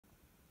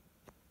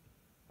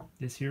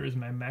This here is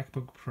my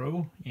MacBook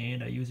Pro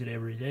and I use it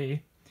every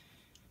day.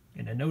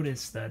 And I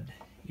noticed that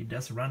it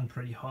does run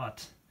pretty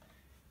hot.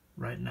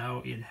 Right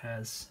now it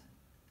has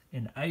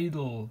an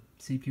idle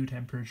CPU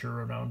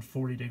temperature around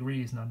 40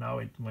 degrees. Now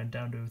it went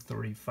down to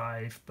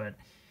 35, but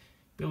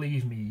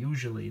believe me,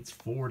 usually it's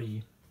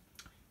 40,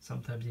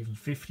 sometimes even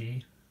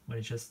 50 when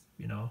it just,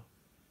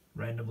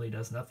 randomly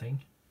does nothing.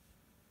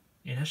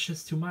 And that's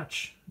just too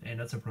much. And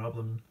that's a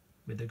problem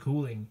with the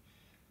cooling.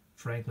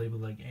 Frankly,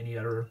 with like any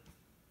other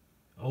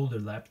older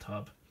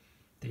laptop,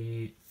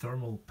 the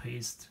thermal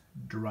paste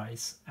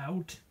dries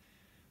out.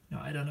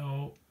 Now I don't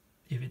know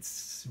if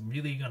it's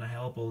really gonna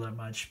help all that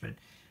much, but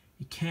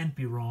it can't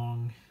be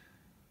wrong.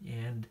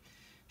 And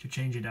to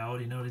change it out,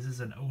 this is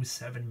an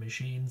 07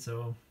 machine,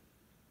 so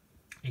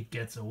it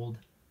gets old,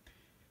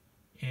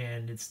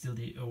 and it's still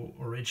the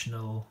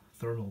original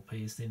thermal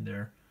paste in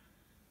there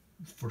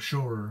for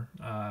sure.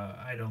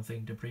 I don't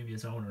think the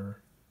previous owner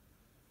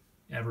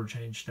ever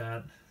changed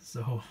that.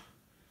 So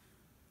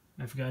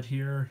I've got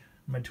here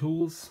my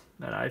tools,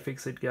 an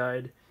iFixit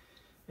guide,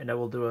 and I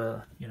will do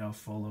a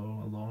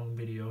follow along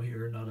video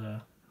here, not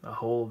a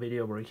whole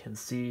video where you can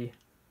see.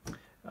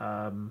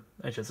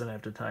 I just don't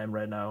have the time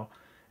right now.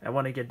 I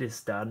want to get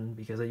this done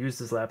because I use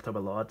this laptop a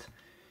lot,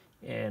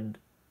 and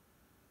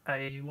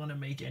I want to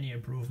make any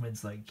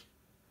improvements like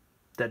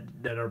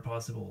that are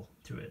possible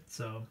to it.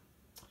 So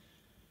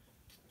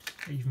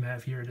I even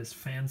have here this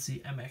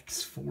fancy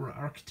MX4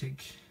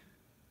 Arctic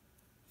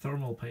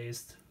thermal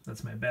paste.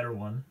 That's my better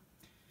one.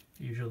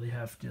 I usually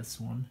have this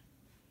one,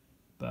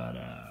 but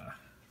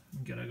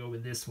I'm gonna go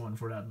with this one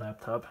for that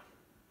laptop.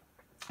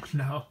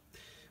 Now,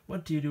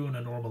 what do you do on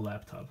a normal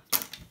laptop?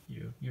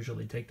 You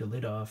usually take the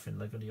lid off, and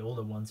like on the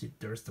older ones,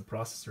 there's the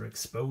processor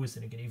exposed,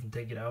 and you can even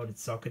take it out.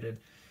 It's socketed.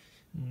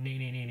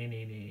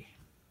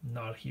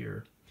 Not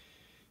here.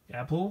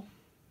 Apple,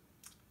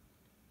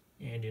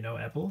 and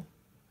Apple,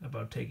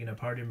 about taking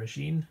apart your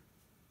machine,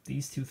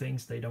 these two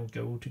things, they don't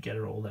go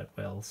together all that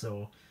well.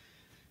 So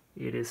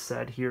it is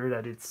said here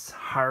that it's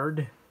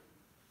hard,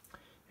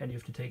 and you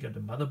have to take out the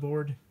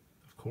motherboard,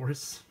 of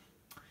course.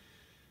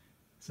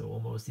 So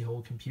almost the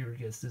whole computer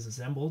gets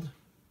disassembled,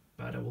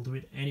 but I will do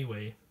it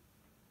anyway.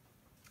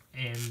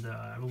 And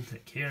I will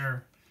take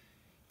care,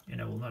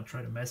 and I will not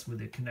try to mess with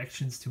the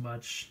connections too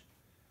much.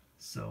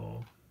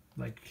 So,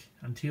 like,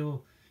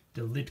 until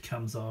the lid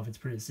comes off, it's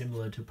pretty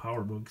similar to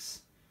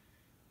PowerBooks,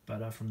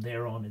 but from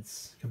there on,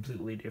 it's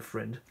completely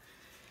different.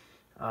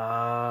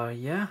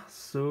 Yeah,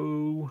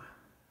 so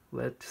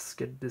let's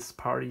get this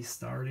party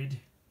started,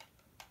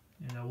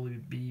 and I will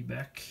be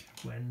back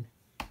when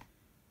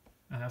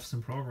I have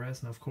some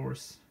progress. And of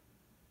course,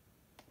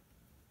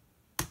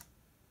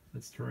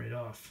 let's turn it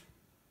off.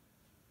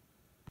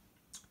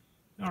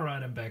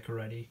 Alright, I'm back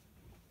already.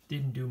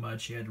 Didn't do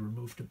much yet.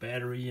 Removed the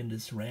battery and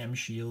this RAM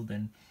shield,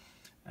 and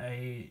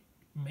I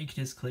make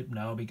this clip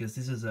now because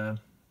this is a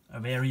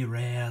very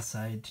rare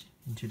sight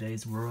in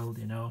today's world,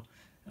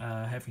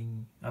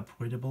 having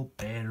upgradable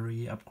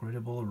battery,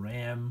 upgradable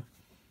RAM.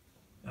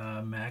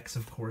 Macs,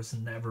 of course,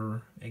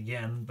 never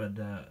again, but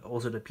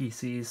also the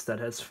PCs that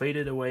has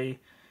faded away.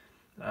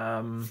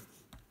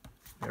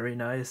 Very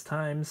nice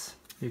times.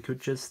 You could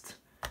just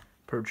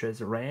purchase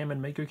a RAM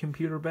and make your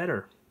computer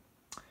better.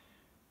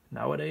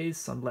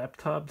 Nowadays, on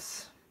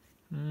laptops,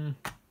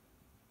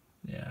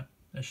 yeah,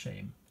 a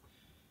shame.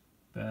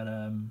 But,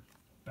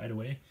 by the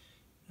way,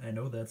 I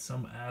know that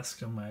some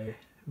asked on my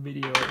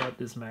video about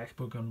this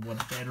MacBook on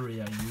what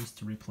battery I used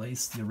to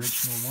replace the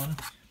original one,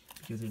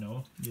 because,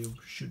 you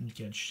shouldn't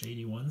get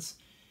shady ones.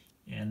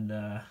 And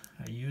I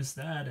used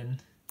that,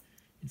 and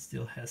it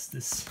still has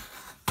this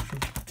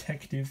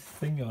protective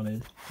thing on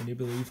it. Can you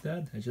believe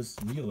that? I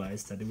just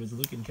realized that it was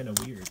looking kind of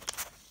weird.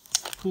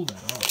 Pull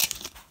that off.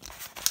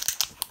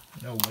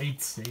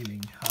 Weight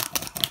saving. Ha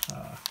ha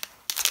ha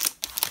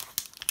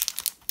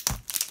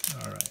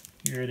ha. Alright,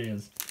 here it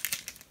is.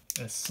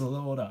 A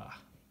Sloda.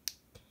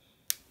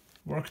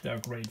 Worked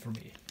out great for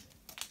me.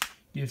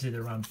 Gives it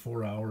around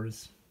 4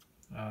 hours.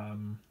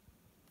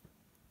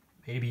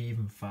 Maybe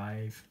even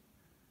 5.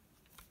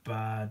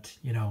 But,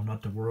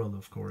 not the world,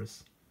 of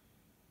course.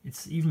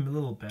 It's even a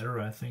little better,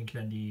 I think,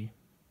 than the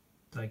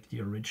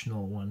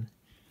original one.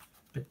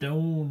 But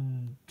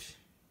don't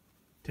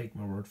take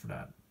my word for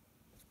that.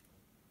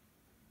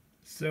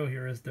 So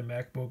here is the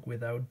MacBook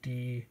without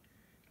the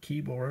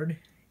keyboard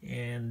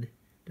and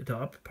the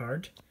top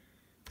part.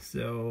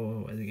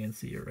 So as you can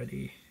see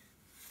already,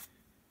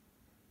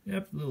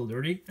 yep, a little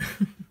dirty.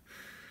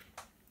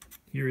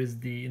 Here is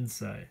the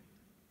inside.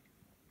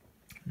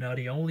 Now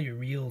the only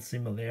real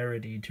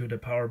similarity to the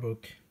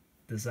PowerBook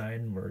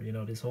design, where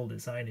this whole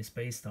design is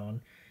based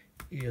on,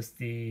 is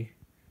the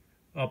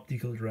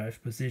optical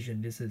drive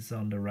position. This is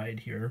on the right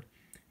here,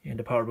 and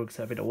the PowerBooks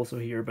have it also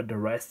here, but the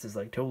rest is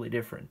like totally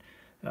different.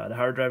 The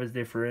hard drive is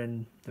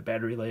different, the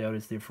battery layout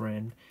is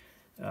different,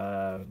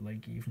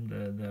 like even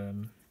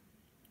the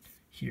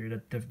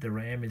here, that the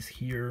RAM is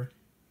here,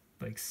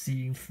 like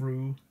seeing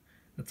through.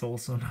 That's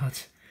also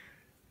not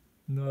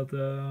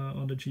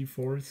on the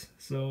GeForce.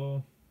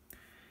 So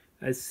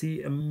I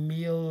see a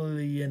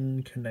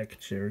million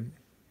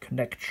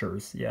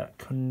connectors. Yeah,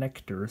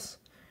 connectors.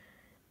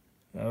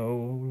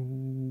 Oh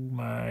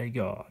my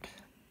god.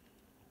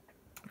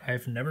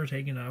 I've never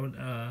taken out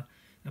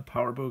a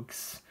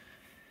PowerBook's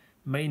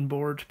main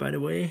board, by the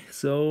way,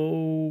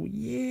 so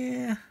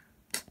yeah.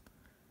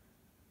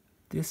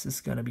 This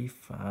is gonna be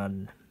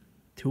fun.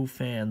 2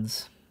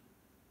 fans.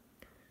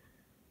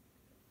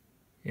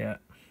 Yeah.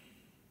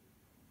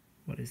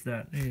 What is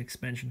that? An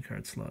expansion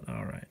card slot.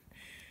 Alright.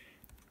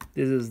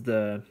 This is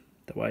the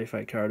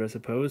Wi-Fi card, I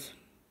suppose.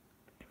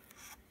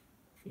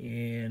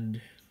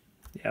 And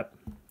yep,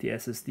 the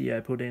SSD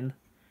I put in.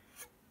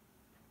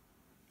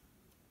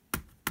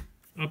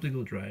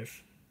 Optical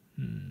drive.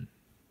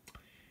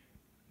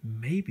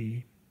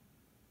 Maybe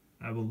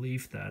I will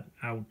leave that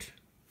out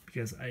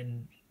because I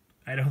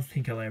don't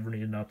think I'll ever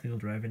need an optical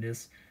drive in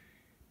this,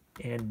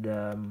 and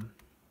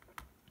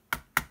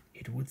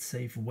it would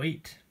save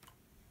weight.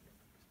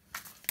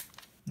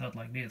 Not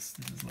like this.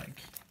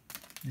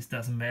 This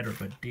doesn't matter,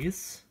 but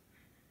this,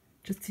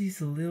 just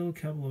these little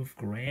couple of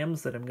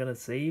grams that I'm gonna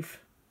save,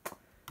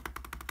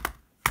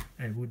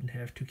 I wouldn't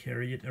have to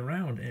carry it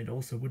around, and it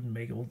also wouldn't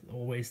make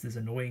always this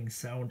annoying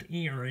sound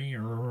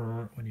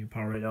when you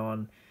power it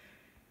on.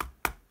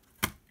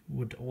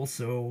 Would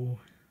also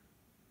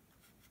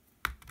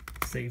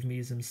save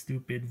me some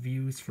stupid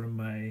views from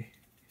my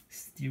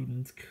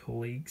student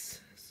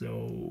colleagues.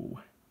 So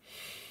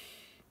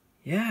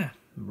yeah,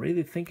 I'm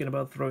really thinking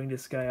about throwing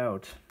this guy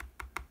out.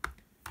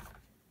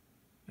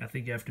 I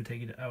think you have to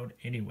take it out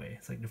anyway.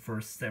 It's like the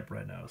first step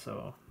right now,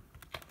 so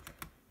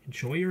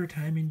enjoy your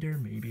time in there.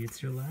 Maybe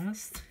it's your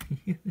last.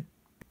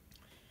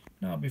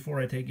 Now, before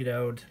I take it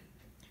out,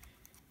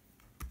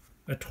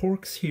 a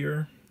Torx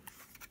here,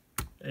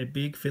 a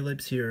big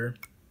Phillips here,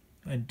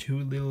 and 2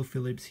 little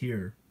Phillips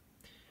here.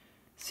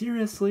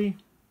 Seriously?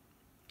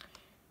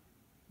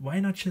 Why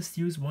not just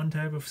use one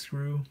type of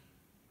screw?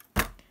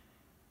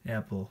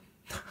 Apple.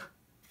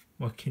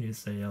 What can you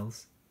say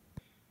else?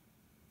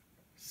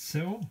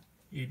 So,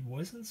 it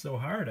wasn't so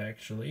hard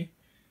actually.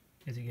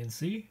 As you can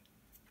see,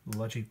 the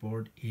logic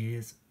board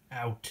is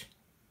out.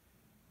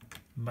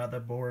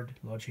 Motherboard,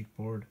 logic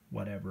board,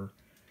 whatever.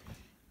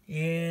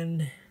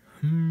 And,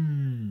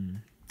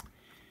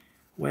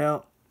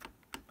 well,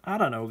 I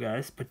don't know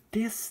guys, but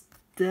this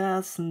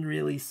doesn't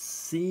really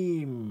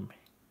seem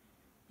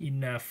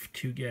enough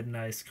to get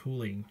nice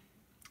cooling.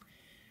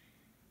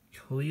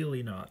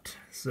 Clearly not.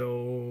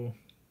 So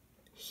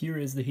here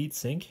is the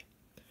heatsink,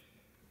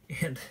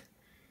 and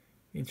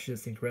it's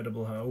just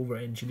incredible how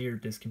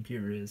over-engineered this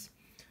computer is.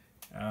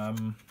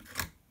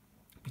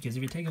 Because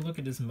if you take a look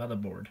at this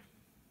motherboard,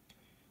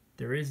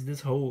 there is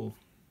this hole.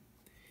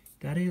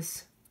 That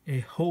is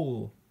a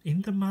hole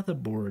in the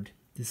motherboard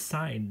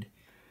designed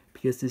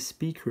because this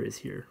speaker is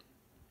here.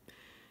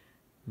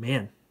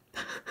 Man.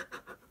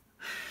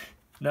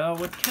 Now,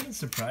 what kind of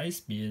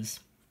surprised me is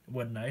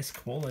what nice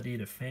quality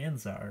the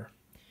fans are.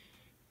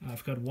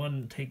 I've got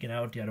one taken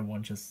out, the other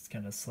one just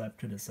kind of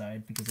slapped to the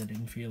side because I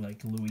didn't feel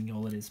like gluing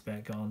all of this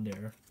back on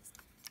there.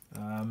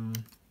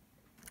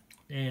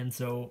 And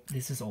so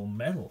this is all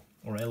metal,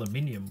 or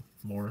aluminium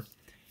more,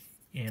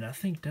 and I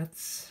think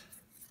that's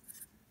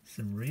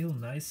some real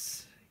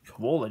nice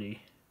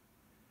quality.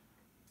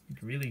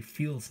 It really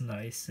feels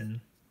nice, and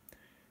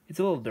it's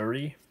a little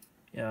dirty.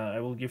 I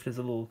will give this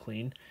a little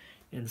clean,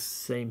 and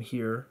same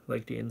here,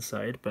 like the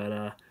inside,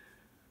 but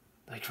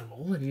like from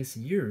all of these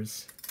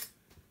years,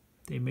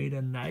 they made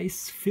a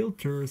nice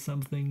filter or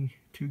something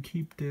to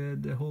keep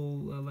the whole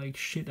like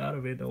shit out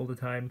of it all the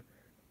time.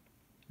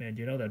 And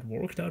you know, that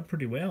worked out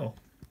pretty well.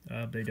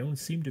 They don't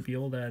seem to be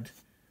all that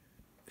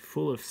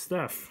full of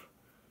stuff,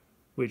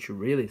 which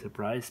really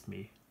surprised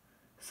me.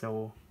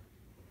 So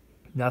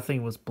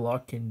nothing was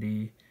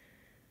blocking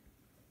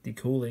the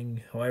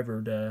cooling.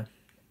 However,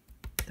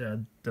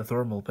 the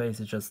thermal paste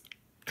is just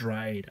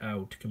dried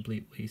out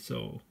completely.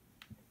 So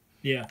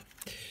yeah,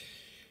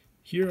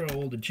 here are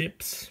all the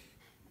chips.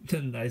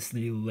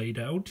 Nicely laid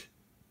out.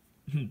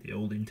 The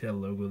old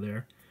Intel logo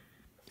there.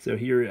 So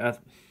here,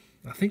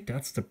 I think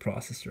that's the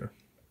processor.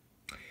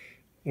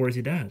 Or is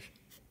it that?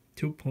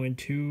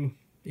 2.2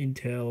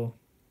 Intel.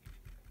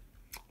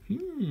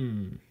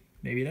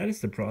 Maybe that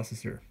is the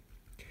processor.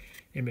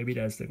 And maybe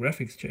that's the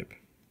graphics chip.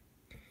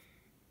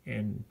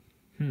 And,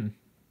 don't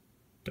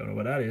know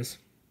what that is.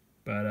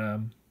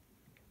 But,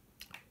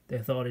 they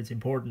thought it's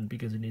important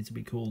because it needs to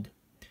be cooled.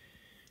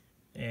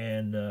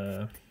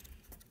 And,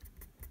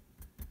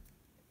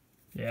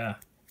 yeah,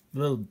 a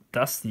little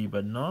dusty,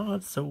 but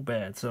not so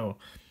bad. So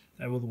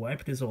I will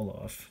wipe this all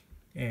off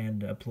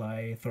and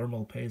apply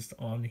thermal paste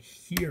on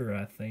here,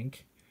 I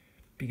think,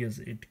 because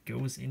it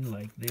goes in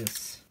like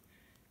this.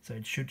 So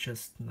it should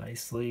just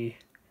nicely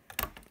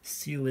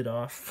seal it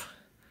off.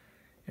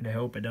 And I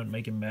hope I don't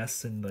make a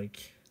mess and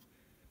like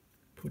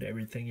put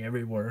everything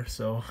everywhere.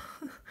 So,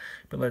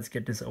 but let's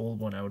get this old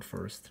one out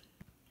first.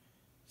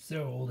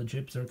 So all the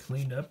chips are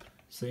cleaned up.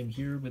 Same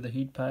here with the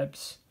heat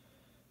pipes.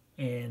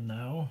 And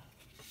now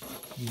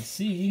you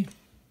see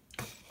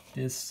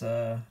this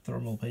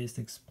thermal paste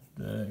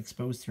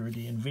exposed to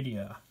the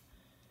NVIDIA.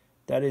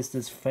 That is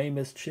this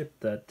famous chip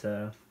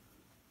that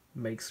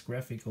makes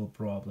graphical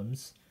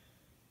problems.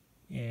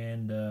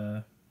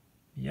 And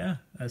yeah,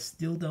 I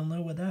still don't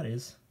know what that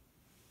is.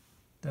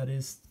 That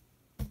is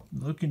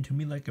looking to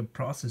me like a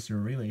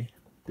processor, really.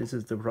 This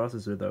is the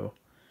processor though.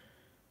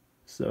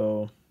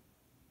 So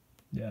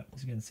yeah,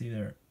 as you can see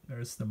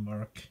there's the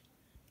mark.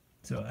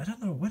 So I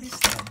don't know, what is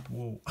that?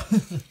 Whoa.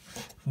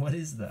 What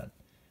is that?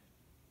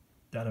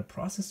 That a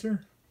processor?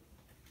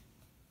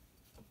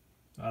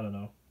 I don't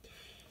know.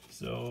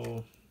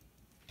 So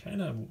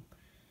kind of I'm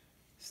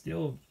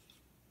still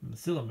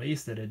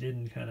amazed that I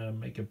didn't kind of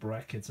make a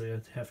bracket, so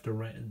you have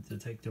to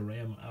take the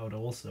RAM out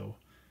also.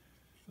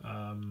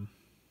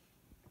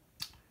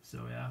 So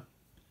yeah,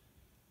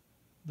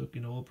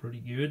 looking all pretty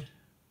good.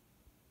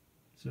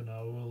 So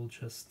now we'll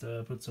just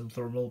put some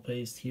thermal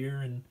paste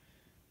here, and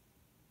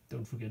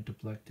don't forget to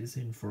plug this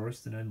in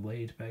first and then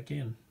lay it back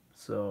in.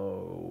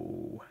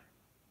 So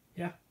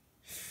yeah,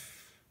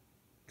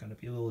 gonna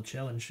be a little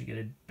challenge to get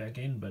it back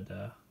in, but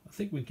I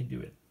think we can do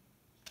it.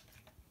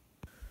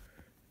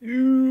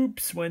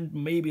 Oops, went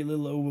maybe a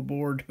little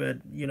overboard, but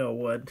you know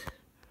what?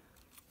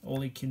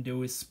 All you can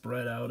do is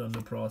spread out on the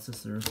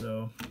processor,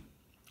 so,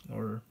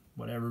 or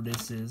whatever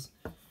this is.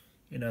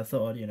 And I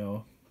thought, you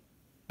know,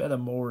 better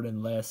more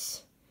than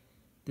less.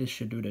 This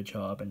should do the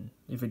job, and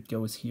if it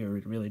goes here,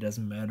 it really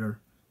doesn't matter.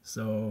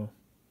 So,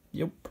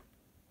 yep.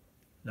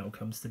 Now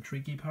comes the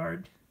tricky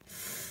part.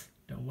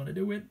 Don't want to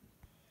do it.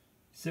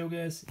 So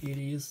guys, it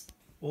is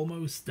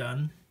almost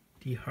done.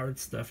 The hard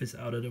stuff is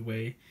out of the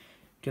way.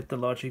 Get the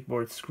logic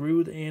board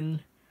screwed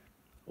in.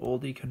 All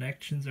the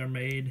connections are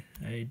made.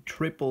 I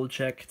triple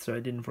checked so I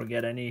didn't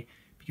forget any,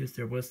 because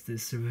there was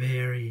this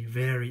very,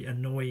 very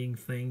annoying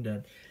thing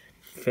that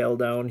fell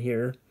down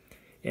here,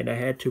 and I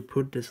had to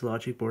put this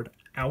logic board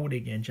out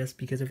again just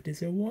because of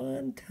this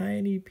one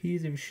tiny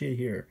piece of shit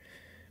here.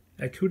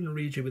 I couldn't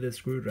reach it with a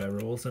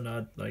screwdriver, also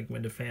not like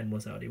when the fan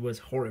was out. It was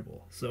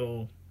horrible.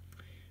 So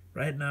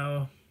right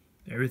now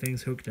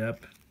everything's hooked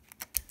up,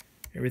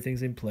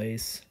 everything's in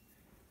place,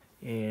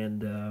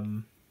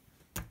 and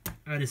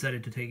I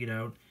decided to take it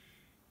out,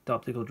 the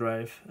optical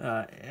drive.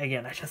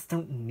 Again, I just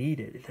don't need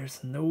it.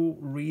 There's no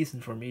reason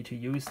for me to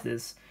use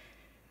this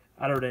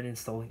other than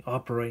installing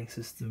operating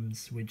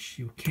systems, which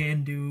you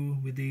can do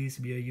with these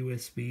via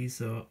USB,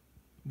 so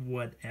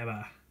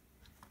whatever.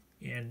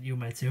 And you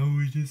might say, oh,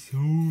 it is so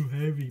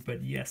heavy,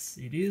 but yes,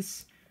 it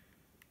is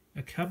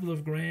a couple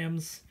of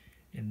grams,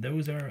 and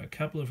those are a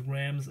couple of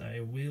grams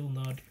I will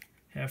not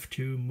have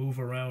to move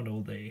around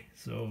all day.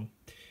 So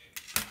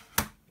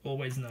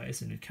always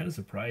nice, and it kind of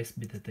surprised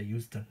me that they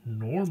used a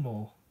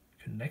normal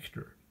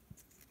connector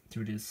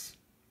to this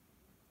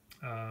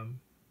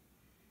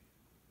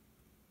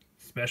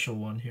special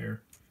one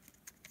here.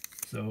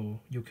 So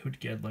you could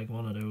get like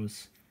one of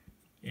those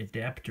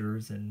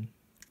adapters and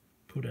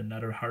put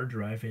another hard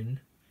drive in,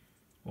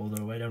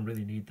 although I don't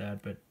really need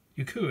that, but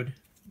you could.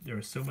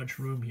 There's so much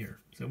room here,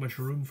 so much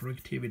room for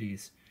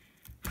activities.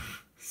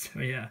 So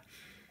yeah,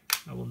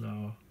 I will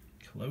now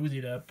close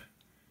it up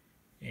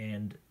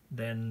and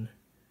then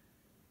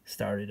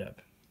start it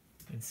up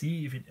and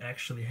see if it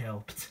actually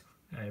helped.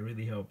 I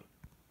really hope.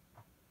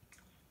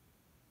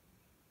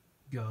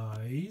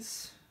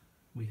 Guys,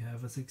 we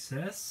have a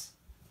success.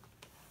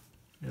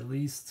 At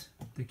least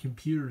the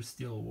computer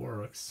still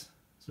works,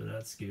 so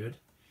that's good.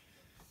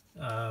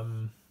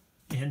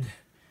 And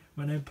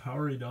when I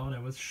powered it on, I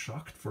was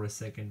shocked for a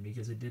second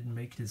because it didn't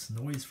make this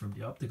noise from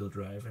the optical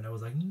drive, and I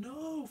was like,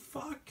 no,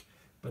 fuck.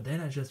 But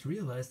then I just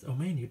realized, oh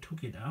man, you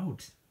took it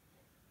out.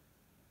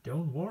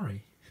 Don't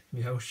worry.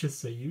 I was just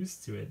so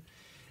used to it.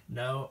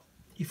 Now,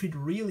 if it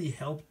really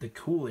helped the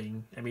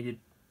cooling, I mean, it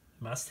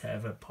must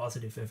have a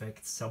positive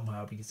effect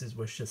somehow, because this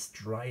was just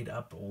dried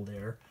up all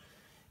there.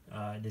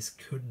 This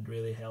couldn't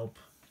really help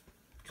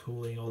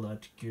cooling all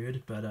that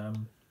good, but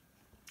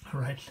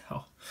right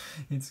now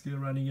it's still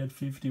running at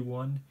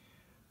 51.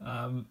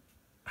 I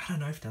don't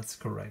know if that's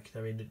correct.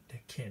 I mean,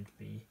 it can't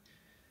be.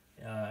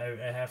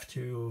 I have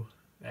to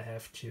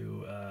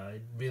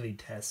really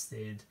test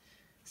it,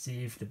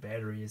 see if the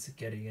battery is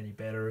getting any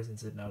better,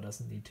 since it now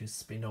doesn't need to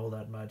spin all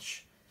that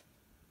much,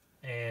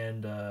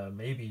 and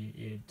maybe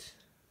it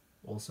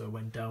also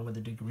went down with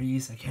the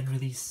degrees. I can't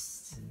really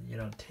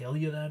tell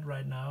you that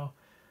right now,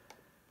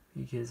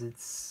 because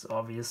it's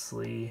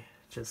obviously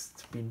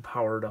just been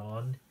powered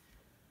on.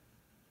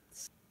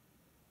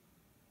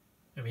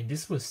 I mean,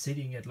 this was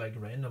sitting at like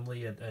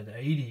randomly at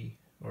 80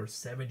 or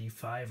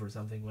 75 or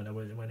something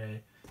when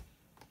I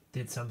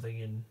did something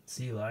in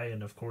CLI,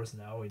 and of course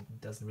now it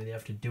doesn't really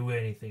have to do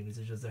anything. This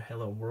is just a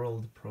Hello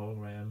World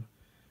program.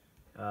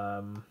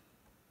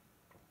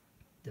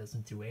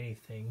 Doesn't do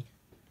anything.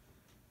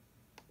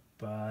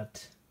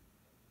 But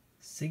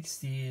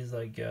 60 is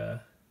like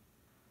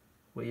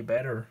way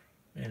better,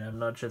 and I'm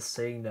not just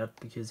saying that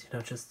because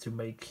just to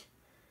make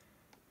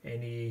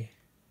any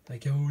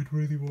like, oh, it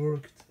really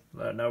worked.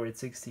 Now we're at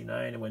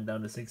 69, it went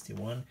down to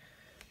 61.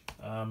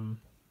 I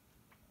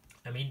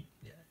mean,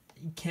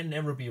 it can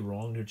never be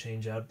wrong to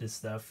change out this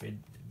stuff.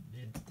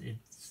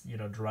 It's you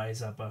know,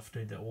 dries up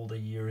after all the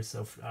years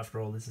of, after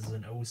all, this is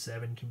an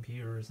 '07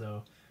 computer,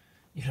 so,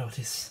 you know,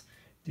 this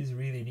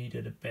really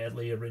needed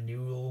badly a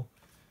renewal.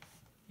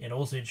 And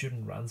also it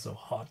shouldn't run so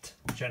hot.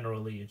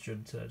 Generally it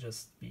should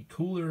just be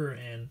cooler,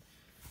 and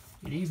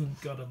it even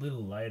got a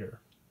little lighter,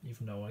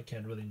 even though I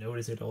can't really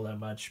notice it all that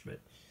much, but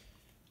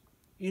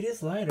it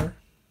is lighter.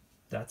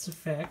 That's a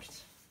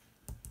fact.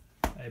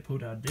 I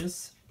put out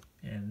this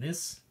and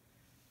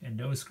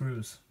no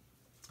screws.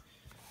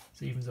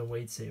 So even some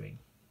weight saving.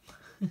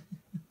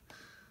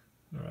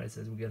 Alright,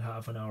 says we get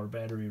half an hour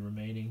battery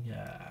remaining.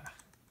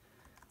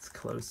 Let's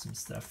close some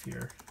stuff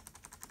here.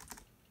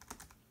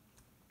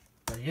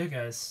 But yeah,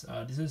 guys,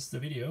 this is the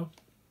video.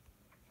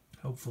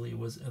 Hopefully it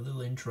was a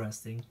little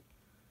interesting.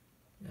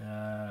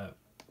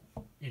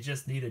 It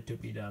just needed to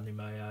be done in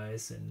my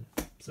eyes, and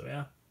so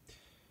yeah.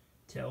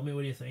 Tell me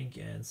what you think,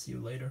 and see you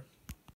later.